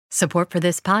Support for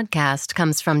this podcast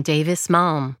comes from Davis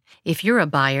Malm. If you're a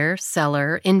buyer,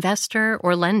 seller, investor,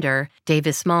 or lender,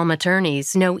 Davis Malm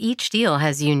attorneys know each deal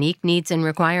has unique needs and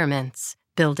requirements.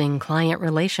 Building client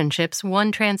relationships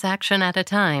one transaction at a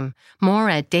time. More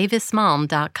at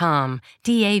davismalm.com.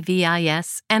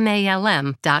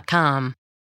 DAVISMALM.com.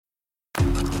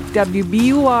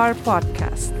 WBUR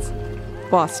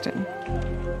Podcasts, Boston.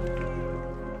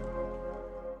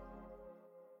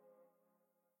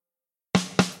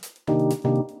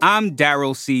 I'm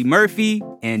Daryl C. Murphy,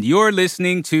 and you're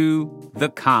listening to The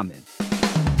Common.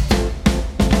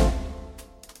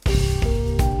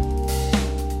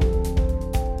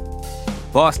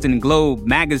 Boston Globe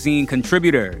magazine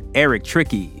contributor Eric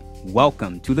Trickey,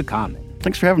 welcome to The Common.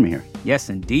 Thanks for having me here. Yes,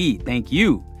 indeed. Thank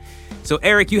you. So,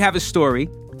 Eric, you have a story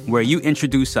where you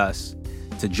introduce us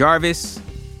to Jarvis,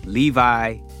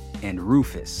 Levi, and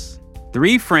Rufus.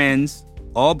 3 friends,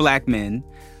 all black men,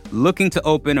 looking to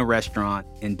open a restaurant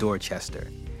in Dorchester.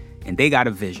 And they got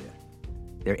a vision.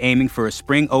 They're aiming for a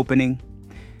spring opening.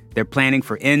 They're planning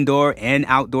for indoor and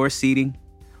outdoor seating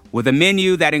with a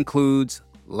menu that includes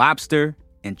lobster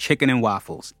and chicken and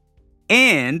waffles.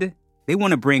 And they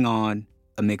want to bring on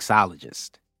a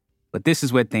mixologist. But this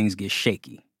is where things get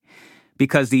shaky.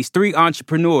 Because these 3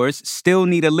 entrepreneurs still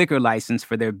need a liquor license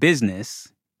for their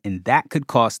business, and that could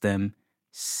cost them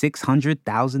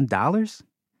 $600,000?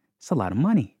 It's a lot of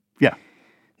money. Yeah.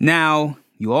 Now,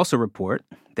 you also report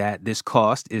that this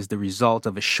cost is the result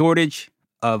of a shortage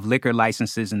of liquor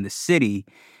licenses in the city,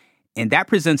 and that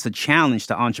presents a challenge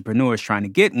to entrepreneurs trying to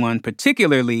get one,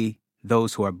 particularly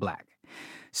those who are black.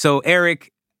 So,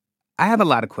 Eric, I have a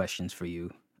lot of questions for you,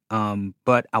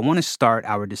 but I want to start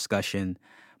our discussion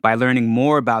by learning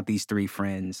more about these 3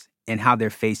 friends and how they're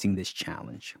facing this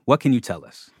challenge. What can you tell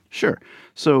us? Sure.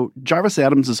 So Jarvis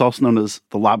Adams is also known as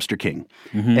the Lobster King.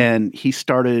 Mm-hmm. And he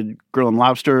started grilling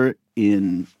lobster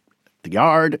in the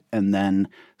yard and then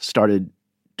started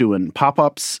doing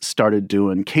pop-ups, started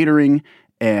doing catering,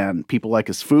 and people like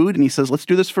his food. And he says, let's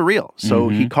do this for real. So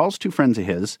he calls 2 friends of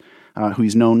his who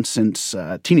he's known since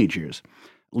teenage years.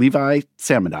 Levi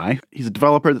Samadai, he's a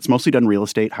developer that's mostly done real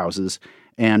estate, houses,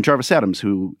 and Jarvis Adams,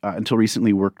 who until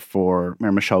recently worked for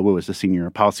Mayor Michelle Wu as the senior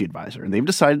policy advisor. And they've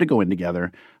decided to go in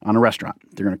together on a restaurant.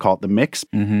 They're going to call it The Mix.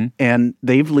 Mm-hmm. And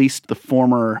they've leased the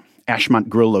former Ashmont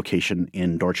Grill location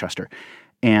in Dorchester.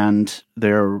 And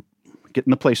they're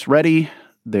getting the place ready.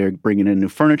 They're bringing in new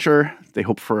furniture. They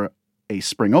hope for a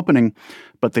spring opening.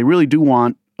 But they really do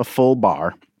want a full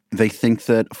bar. They think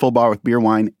that a full bar with beer,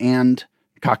 wine, and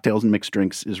cocktails and mixed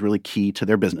drinks is really key to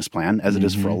their business plan, as it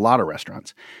is for a lot of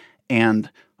restaurants. And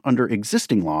under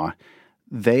existing law,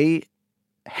 they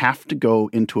have to go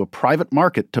into a private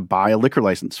market to buy a liquor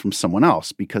license from someone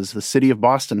else because the city of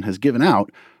Boston has given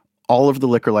out all of the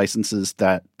liquor licenses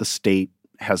that the state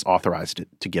has authorized it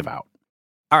to give out.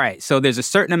 All right, so there's a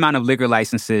certain amount of liquor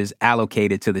licenses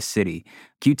allocated to the city.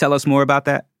 Can you tell us more about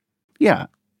that? Yeah.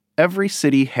 Every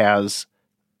city has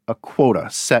a quota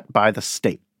set by the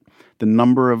state, the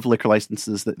number of liquor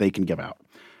licenses that they can give out.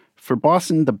 For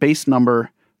Boston, the base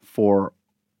number for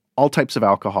all types of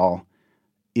alcohol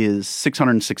is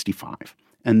 665.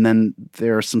 And then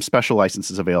there are some special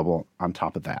licenses available on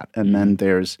top of that. And then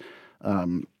there's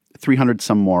 300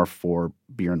 some more for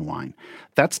beer and wine.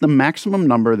 That's the maximum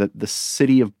number that the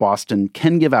city of Boston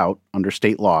can give out under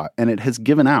state law, and it has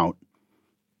given out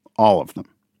all of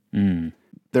them.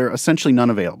 There are essentially none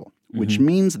available, which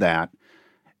means that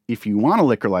if you want a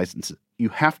liquor license, you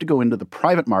have to go into the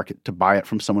private market to buy it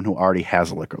from someone who already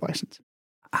has a liquor license.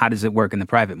 How does it work in the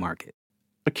private market?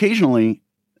 Occasionally,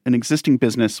 an existing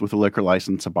business with a liquor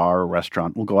license, a bar or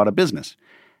restaurant, will go out of business.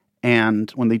 And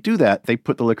when they do that, they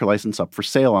put the liquor license up for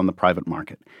sale on the private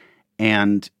market.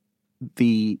 And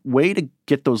the way to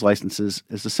get those licenses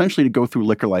is essentially to go through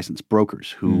liquor license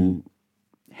brokers who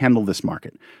handle this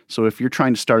market. So if you're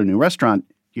trying to start a new restaurant,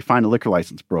 you find a liquor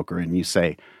license broker and you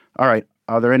say, all right,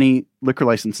 are there any liquor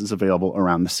licenses available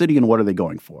around the city and what are they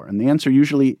going for? And the answer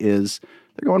usually is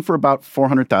they're going for about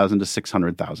 $400,000 to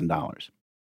 $600,000.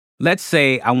 Let's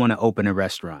say I want to open a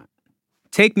restaurant.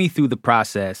 Take me through the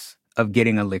process of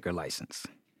getting a liquor license.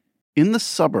 In the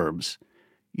suburbs,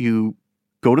 you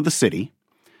go to the city,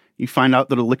 you find out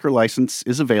that a liquor license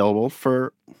is available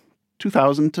for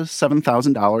 $2,000 to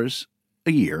 $7,000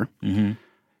 a year.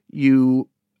 You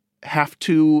have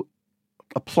to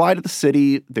apply to the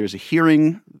city. There's a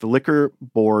hearing. The liquor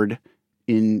board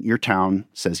in your town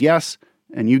says yes,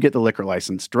 and you get the liquor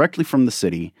license directly from the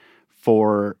city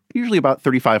for usually about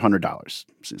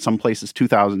 $3,500. Some places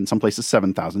 $2,000, some places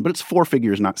 $7,000, but it's 4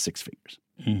 figures, not 6 figures.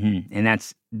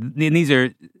 And these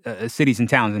are cities and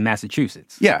towns in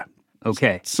Massachusetts. Yeah.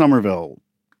 Okay. Somerville,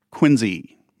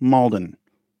 Quincy, Malden,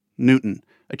 Newton.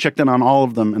 I checked in on all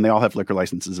of them, and they all have liquor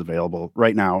licenses available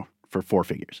right now for 4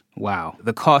 figures. Wow.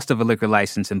 The cost of a liquor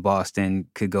license in Boston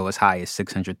could go as high as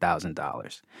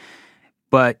 $600,000.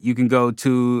 But you can go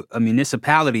to a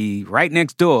municipality right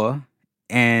next door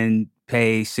and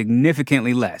pay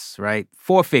significantly less, right?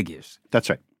 4 figures. That's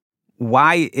right.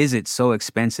 Why is it so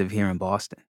expensive here in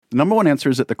Boston? The number one answer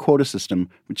is that the quota system,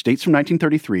 which dates from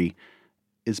 1933,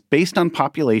 is based on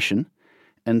population,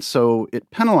 and so it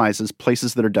penalizes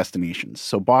places that are destinations.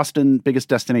 So Boston, biggest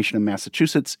destination in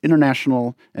Massachusetts,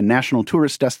 international and national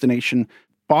tourist destination.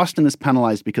 Boston is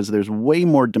penalized because there's way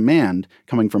more demand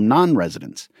coming from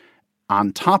non-residents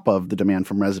on top of the demand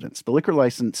from residents. The liquor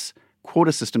license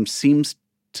quota system seems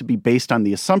to be based on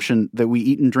the assumption that we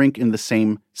eat and drink in the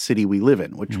same city we live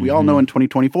in, which we all know in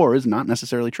 2024 is not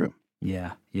necessarily true.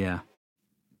 Yeah.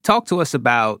 Talk to us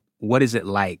about what is it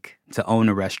like to own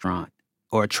a restaurant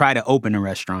or try to open a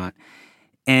restaurant,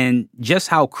 and just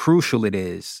how crucial it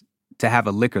is to have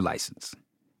a liquor license.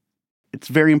 It's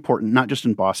very important, not just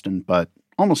in Boston, but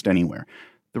almost anywhere.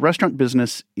 The restaurant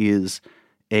business is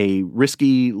a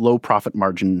risky, low profit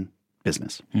margin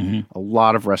business. A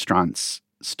lot of restaurants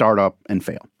start up and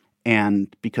fail.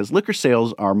 And because liquor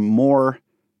sales are more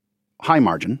high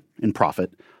margin in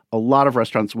profit, a lot of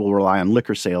restaurants will rely on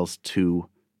liquor sales to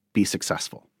be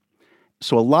successful.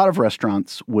 So a lot of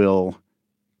restaurants will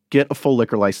get a full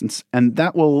liquor license, and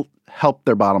that will help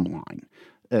their bottom line.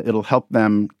 It'll help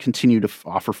them continue to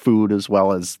offer food as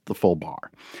well as the full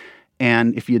bar.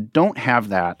 And if you don't have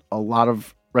that, a lot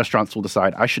of restaurants will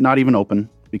decide, I should not even open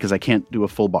because I can't do a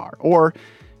full bar. Or,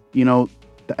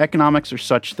 the economics are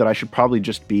such that I should probably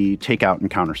just be takeout and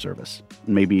counter service,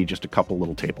 maybe just a couple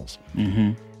little tables.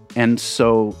 And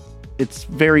so it's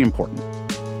very important.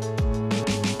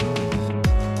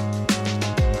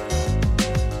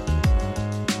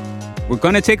 We're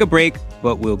going to take a break,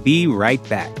 but we'll be right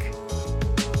back.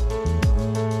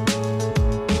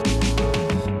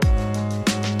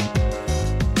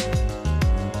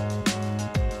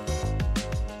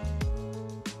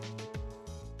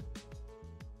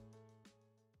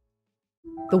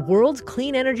 The world's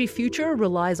clean energy future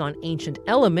relies on ancient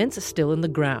elements still in the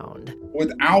ground.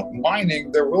 Without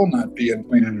mining, there will not be a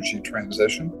clean energy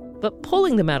transition. But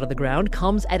pulling them out of the ground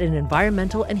comes at an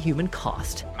environmental and human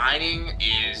cost. Mining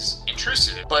is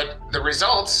intrusive, but the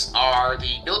results are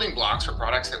the building blocks for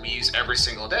products that we use every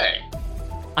single day.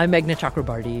 I'm Meghna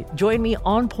Chakrabarty. Join me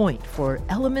on Point for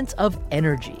Elements of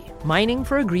Energy, Mining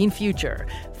for a Green Future.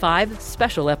 5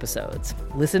 special episodes.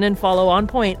 Listen and follow On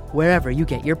Point wherever you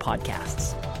get your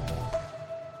podcasts.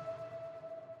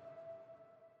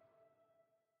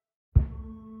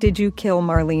 Did you kill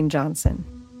Marlene Johnson?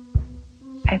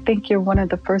 I think you're one of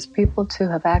the first people to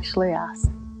have actually asked.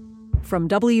 From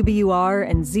WBUR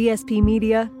and ZSP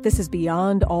Media, this is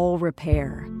Beyond All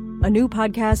Repair, a new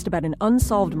podcast about an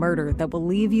unsolved murder that will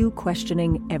leave you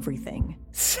questioning everything.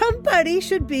 Somebody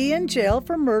should be in jail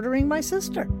for murdering my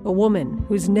sister. A woman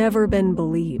who's never been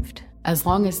believed. As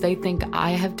long as they think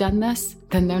I have done this,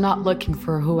 then they're not looking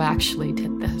for who actually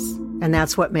did this. And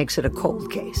that's what makes it a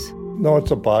cold case. No,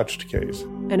 it's a botched case.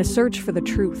 And a search for the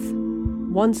truth,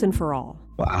 once and for all.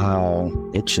 Wow,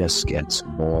 it just gets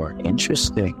more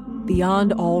interesting.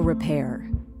 Beyond All Repair.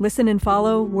 Listen and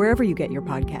follow wherever you get your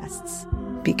podcasts.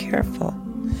 Be careful.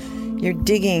 You're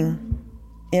digging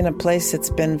in a place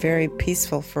that's been very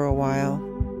peaceful for a while.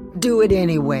 Do it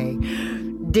anyway.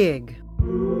 Dig.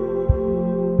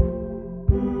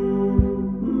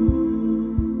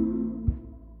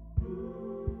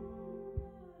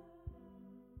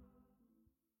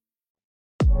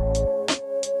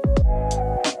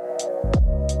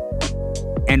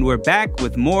 And we're back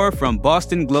with more from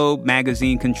Boston Globe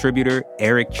magazine contributor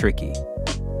Eric Trickey.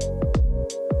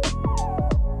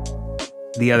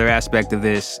 The other aspect of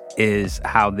this is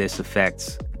how this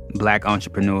affects Black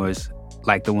entrepreneurs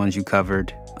like the ones you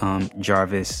covered,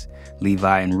 Jarvis,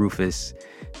 Levi, and Rufus.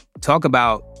 Talk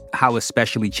about how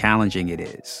especially challenging it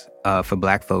is for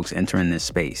Black folks entering this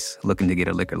space, looking to get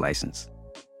a liquor license.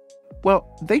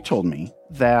 Well, they told me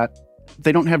that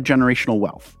they don't have generational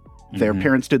wealth. Their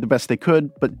parents did the best they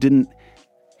could, but didn't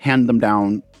hand them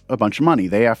down a bunch of money.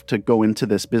 They have to go into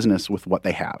this business with what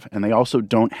they have. And they also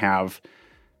don't have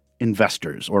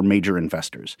investors or major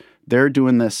investors. They're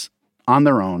doing this on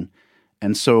their own.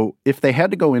 And so if they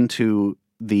had to go into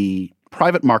the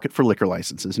private market for liquor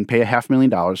licenses and pay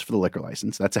 $500,000 for the liquor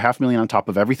license, that's $500,000 on top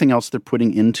of everything else they're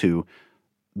putting into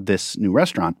this new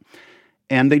restaurant.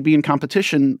 And they'd be in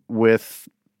competition with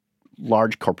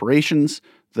large corporations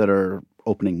that are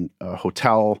opening a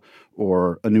hotel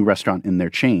or a new restaurant in their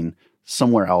chain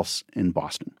somewhere else in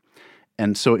Boston.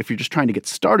 And so if you're just trying to get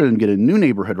started and get a new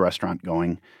neighborhood restaurant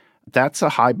going, that's a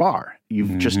high bar.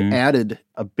 You've just added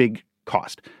a big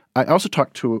cost. I also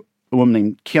talked to a woman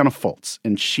named Kiana Foltz,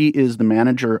 and she is the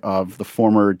manager of the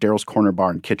former Daryl's Corner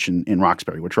Bar and Kitchen in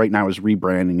Roxbury, which right now is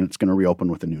rebranding and it's going to reopen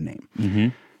with a new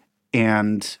name.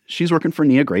 And she's working for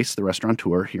Nia Grace, the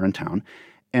restaurateur here in town.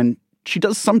 And she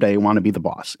does someday want to be the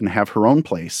boss and have her own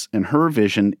place. And her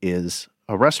vision is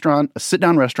a restaurant, a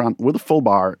sit-down restaurant with a full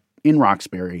bar in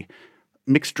Roxbury,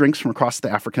 mixed drinks from across the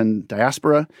African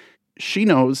diaspora. She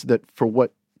knows that for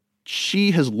what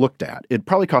she has looked at, it'd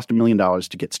probably cost $1 million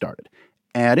to get started.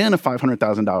 Add in a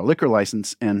 $500,000 liquor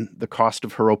license, and the cost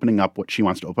of her opening up what she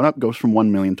wants to open up goes from $1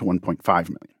 million to $1.5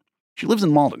 million. She lives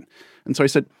in Malden. And so I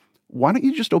said, why don't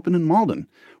you just open in Malden,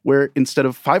 where instead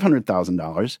of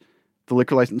 $500,000, the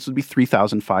liquor license would be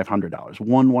 $3,500,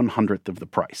 1/100th of the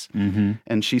price.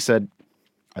 And she said,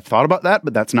 I've thought about that,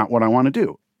 but that's not what I want to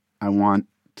do. I want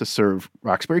to serve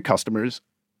Roxbury customers.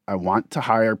 I want to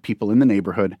hire people in the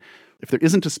neighborhood. If there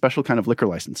isn't a special kind of liquor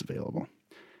license available,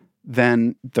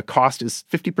 then the cost is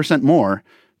 50% more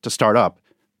to start up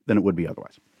than it would be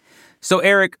otherwise. So,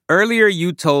 Eric, earlier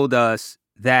you told us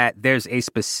that there's a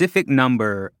specific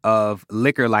number of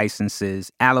liquor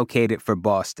licenses allocated for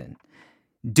Boston.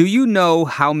 Do you know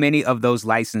how many of those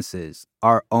licenses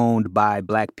are owned by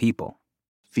Black people?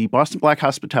 The Boston Black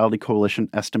Hospitality Coalition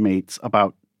estimates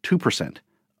about 2%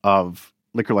 of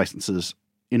liquor licenses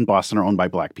in Boston are owned by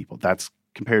Black people. That's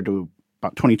compared to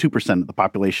about 22% of the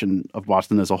population of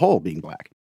Boston as a whole being Black.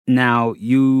 Now,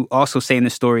 you also say in the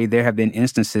story there have been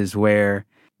instances where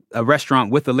a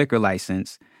restaurant with a liquor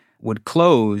license would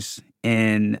close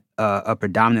in a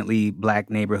predominantly Black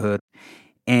neighborhood,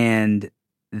 and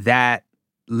that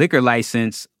liquor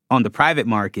license on the private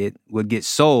market would get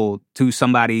sold to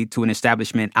somebody, to an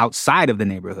establishment outside of the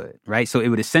neighborhood, right? So it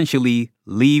would essentially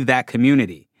leave that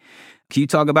community. Can you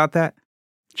talk about that?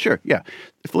 Sure, yeah.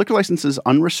 If the liquor license is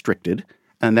unrestricted,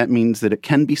 and that means that it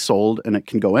can be sold and it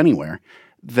can go anywhere,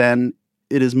 then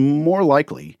it is more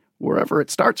likely, wherever it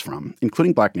starts from,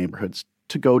 including Black neighborhoods,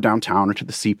 to go downtown or to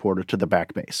the Seaport or to the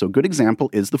Back Bay. So a good example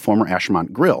is the former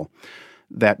Ashmont Grill,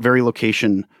 that very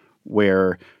location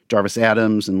where Jarvis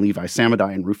Adams and Levi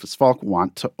Samadai and Rufus Falk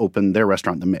want to open their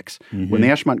restaurant, The Mix. When the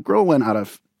Ashmont Grill went out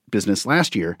of business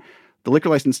last year, the liquor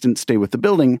license didn't stay with the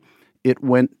building. It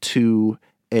went to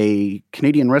a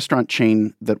Canadian restaurant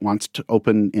chain that wants to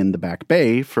open in the Back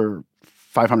Bay for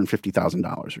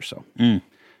 $550,000 or so.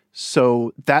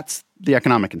 So that's the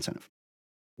economic incentive.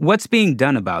 What's being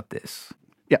done about this?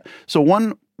 Yeah. So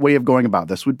one way of going about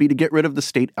this would be to get rid of the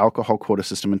state alcohol quota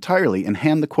system entirely and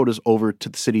hand the quotas over to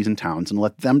the cities and towns and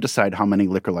let them decide how many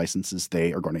liquor licenses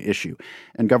they are going to issue.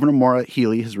 And Governor Maura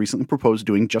Healey has recently proposed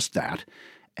doing just that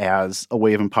as a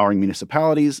way of empowering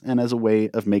municipalities and as a way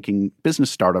of making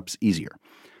business startups easier.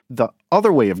 The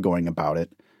other way of going about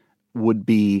it would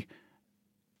be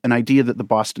an idea that the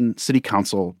Boston City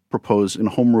Council proposed in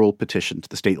a home rule petition to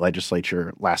the state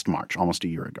legislature last March, almost a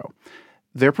year ago.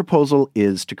 Their proposal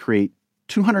is to create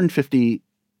 250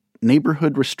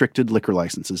 neighborhood-restricted liquor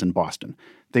licenses in Boston.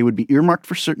 They would be earmarked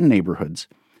for certain neighborhoods.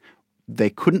 They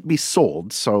couldn't be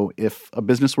sold, so if a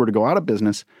business were to go out of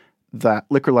business, that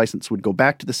liquor license would go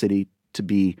back to the city to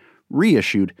be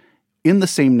reissued in the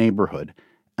same neighborhood,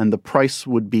 and the price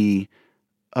would be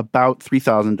about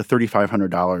 $3,000 to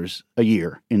 $3,500 a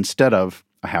year instead of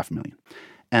 $500,000.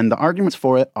 And the arguments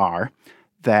for it are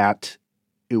that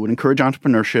it would encourage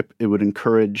entrepreneurship, it would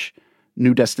encourage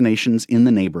new destinations in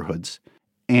the neighborhoods,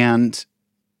 and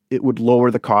it would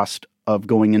lower the cost of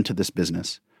going into this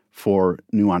business for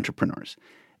new entrepreneurs.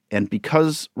 And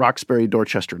because Roxbury,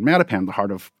 Dorchester, and Mattapan, the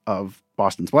heart of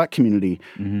Boston's Black community,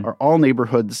 are all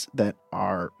neighborhoods that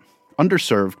are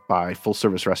underserved by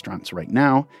full-service restaurants right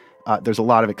now, there's a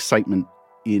lot of excitement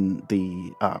in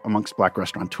the amongst Black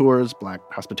restaurateurs, Black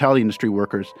hospitality industry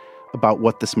workers about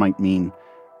what this might mean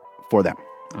for them.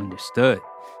 Understood.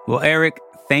 Well, Eric,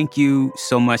 thank you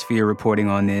so much for your reporting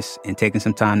on this and taking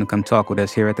some time to come talk with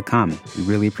us here at The Common. We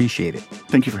really appreciate it.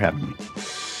 Thank you for having me.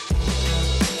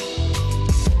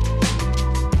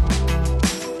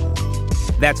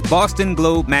 That's Boston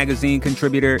Globe magazine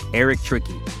contributor Eric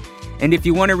Trickey. And if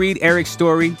you want to read Eric's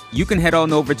story, you can head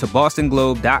on over to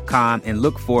bostonglobe.com and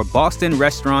look for Boston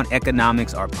Restaurant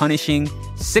Economics Are Punishing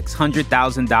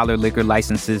 $600,000 Liquor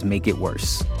Licenses Make It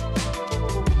Worse.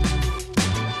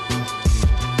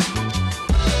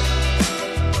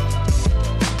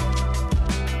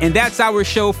 And that's our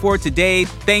show for today.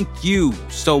 Thank you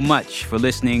so much for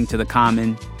listening to The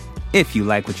Common. If you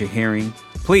like what you're hearing,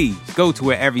 please go to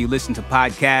wherever you listen to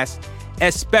podcasts,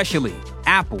 especially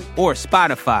Apple or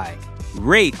Spotify.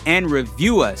 Rate and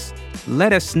review us.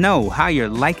 Let us know how you're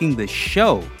liking the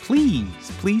show. Please,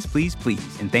 please, please,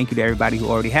 please. And thank you to everybody who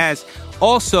already has.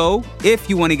 Also, if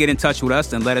you want to get in touch with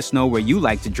us and let us know where you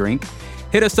like to drink,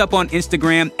 hit us up on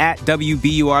Instagram at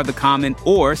WBUR-The-Common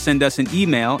or send us an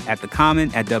email at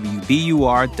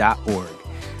thecommon@wbur.org.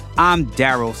 I'm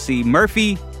Daryl C.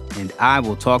 Murphy, and I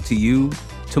will talk to you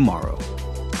tomorrow.